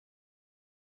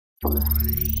The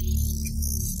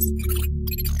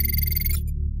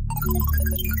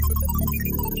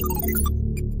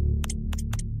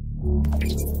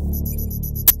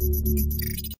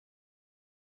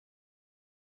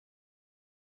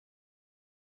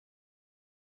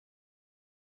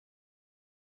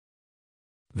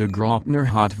Graupner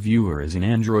HOTT Viewer is an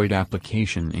Android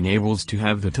application enables to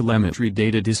have the telemetry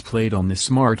data displayed on the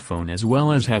smartphone as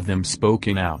well as have them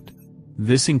spoken out.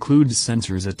 This includes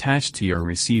sensors attached to your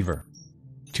receiver.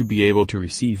 To be able to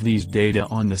receive these data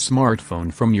on the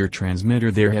smartphone from your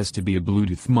transmitter, there has to be a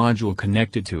Bluetooth module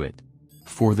connected to it.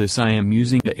 For this I am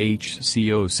using the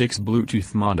HC06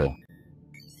 Bluetooth model.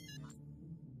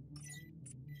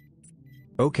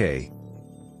 Okay.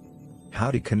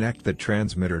 How to connect the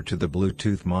transmitter to the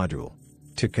Bluetooth module.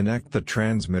 To connect the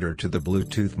transmitter to the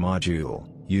Bluetooth module,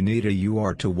 you need a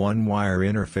UART to one-wire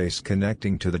interface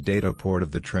connecting to the data port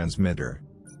of the transmitter.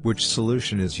 Which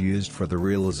solution is used for the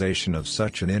realization of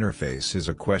such an interface is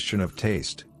a question of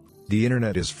taste. The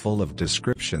internet is full of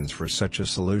descriptions for such a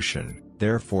solution,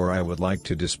 therefore I would like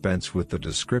to dispense with the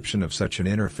description of such an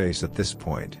interface at this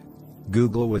point.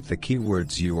 Google with the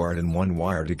keywords UART and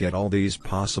one-wire to get all these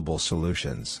possible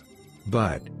solutions.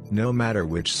 But, no matter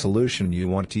which solution you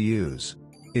want to use,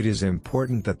 it is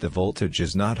important that the voltage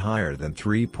is not higher than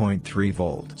 3.3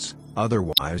 volts,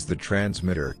 otherwise the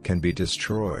transmitter can be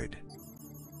destroyed.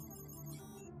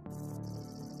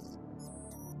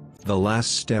 The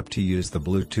last step to use the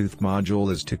Bluetooth module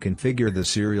is to configure the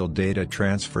serial data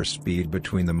transfer speed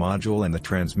between the module and the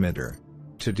transmitter.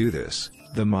 To do this,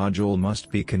 the module must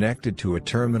be connected to a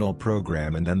terminal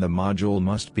program and then the module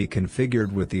must be configured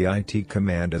with the IT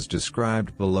command as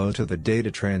described below to the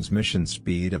data transmission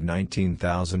speed of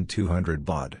 19,200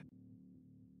 baud.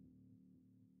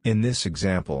 In this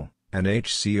example, an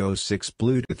HC06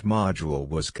 Bluetooth module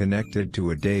was connected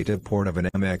to a data port of an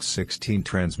MX16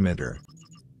 transmitter.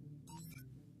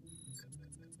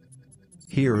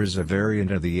 Here is a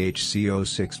variant of the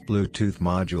HC06 Bluetooth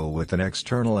module with an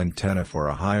external antenna for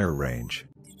a higher range.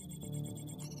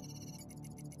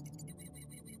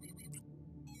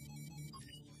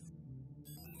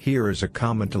 Here is a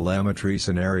common telemetry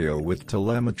scenario with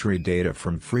telemetry data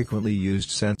from frequently used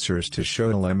sensors to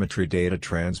show telemetry data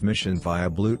transmission via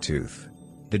Bluetooth.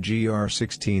 The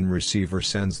GR16 receiver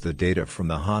sends the data from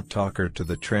the hot talker to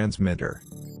the transmitter.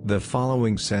 The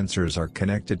following sensors are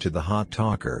connected to the hot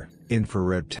talker: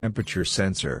 infrared temperature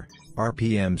sensor,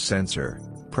 RPM sensor,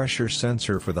 pressure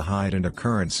sensor for the height and a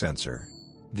current sensor.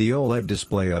 The OLED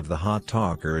display of the hot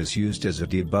talker is used as a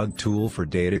debug tool for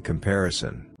data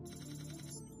comparison.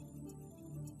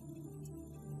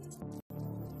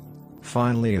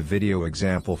 Finally, a video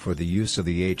example for the use of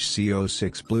the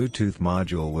HC06 Bluetooth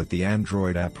module with the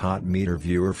Android app HOTT Meter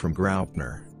Viewer from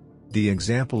Graupner. The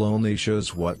example only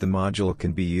shows what the module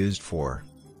can be used for.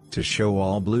 To show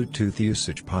all Bluetooth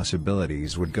usage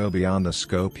possibilities would go beyond the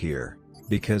scope here,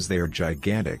 because they are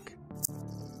gigantic.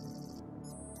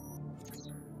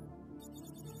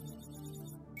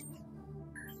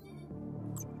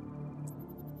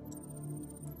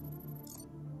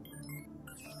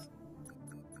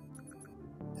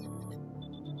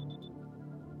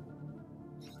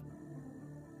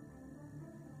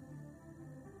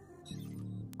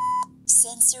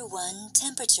 Sensor 1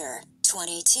 temperature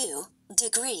 22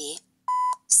 degree.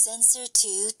 Sensor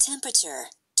 2 temperature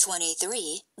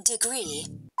 23 degree.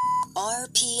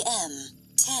 RPM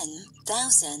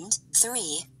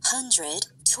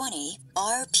 10,320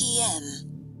 RPM.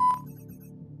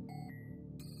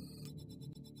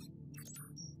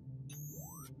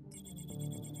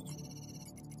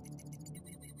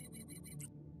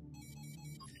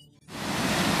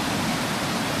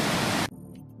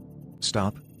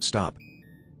 Stop.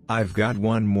 I've got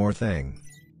one more thing.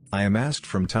 I am asked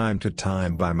from time to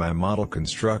time by my model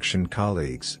construction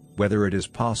colleagues, whether it is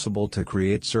possible to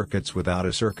create circuits without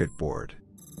a circuit board.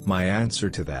 My answer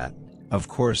to that: of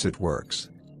course it works.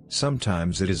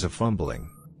 Sometimes it is a fumbling,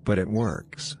 but it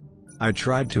works. I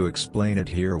tried to explain it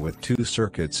here with two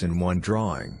circuits in one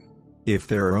drawing. If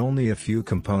there are only a few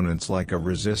components like a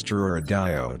resistor or a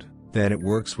diode, then it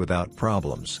works without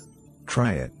problems.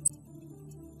 Try it.